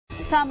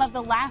some of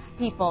the last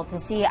people to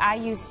see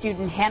IU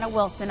student Hannah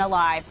Wilson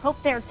alive hope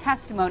their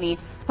testimony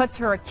puts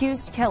her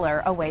accused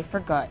killer away for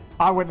good.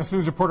 Eyewitness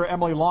News reporter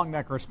Emily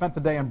Longnecker spent the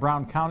day in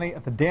Brown County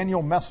at the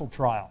Daniel Messel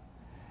trial.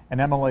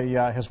 And Emily,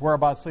 his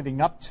whereabouts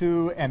leading up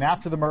to and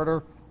after the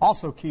murder,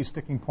 also key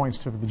sticking points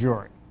to the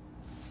jury.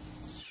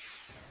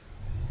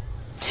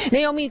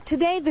 Naomi,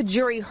 today the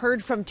jury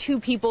heard from two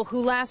people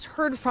who last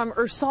heard from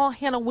or saw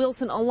Hannah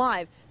Wilson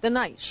alive the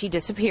night she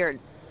disappeared.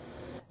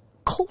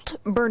 Colt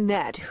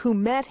Burnett, who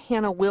met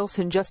Hannah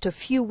Wilson just a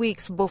few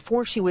weeks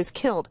before she was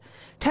killed,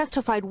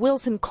 testified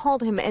Wilson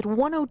called him at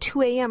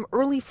 1:02 a.m.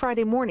 early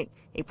Friday morning,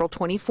 April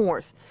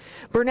 24th.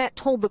 Burnett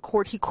told the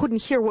court he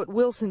couldn't hear what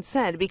Wilson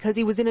said because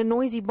he was in a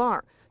noisy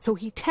bar, so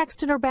he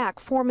texted her back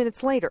 4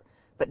 minutes later,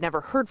 but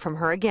never heard from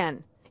her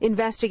again.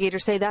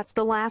 Investigators say that's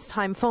the last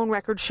time phone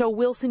records show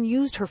Wilson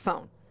used her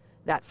phone.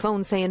 That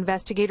phone, say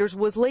investigators,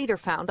 was later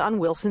found on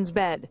Wilson's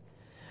bed.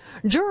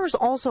 Jurors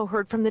also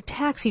heard from the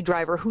taxi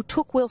driver who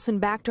took Wilson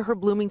back to her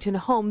Bloomington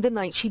home the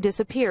night she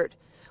disappeared.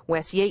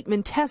 Wes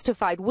Yateman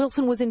testified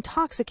Wilson was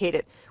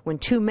intoxicated when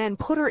two men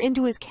put her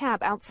into his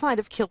cab outside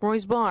of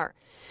Kilroy's bar.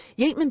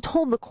 Yateman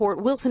told the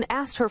court Wilson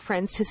asked her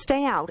friends to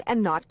stay out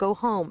and not go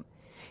home.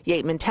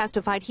 Yateman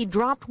testified he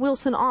dropped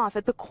Wilson off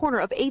at the corner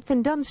of 8th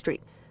and Dunn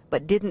Street,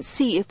 but didn't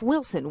see if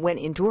Wilson went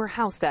into her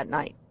house that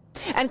night.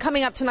 And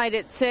coming up tonight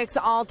at 6,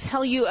 I'll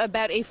tell you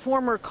about a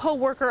former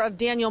co-worker of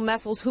Daniel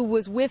Messel's who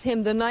was with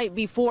him the night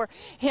before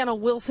Hannah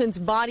Wilson's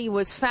body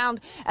was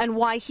found, and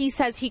why he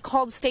says he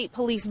called state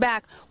police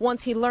back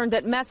once he learned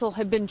that Messel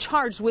had been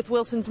charged with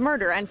Wilson's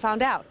murder and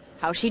found out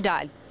how she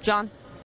died. John?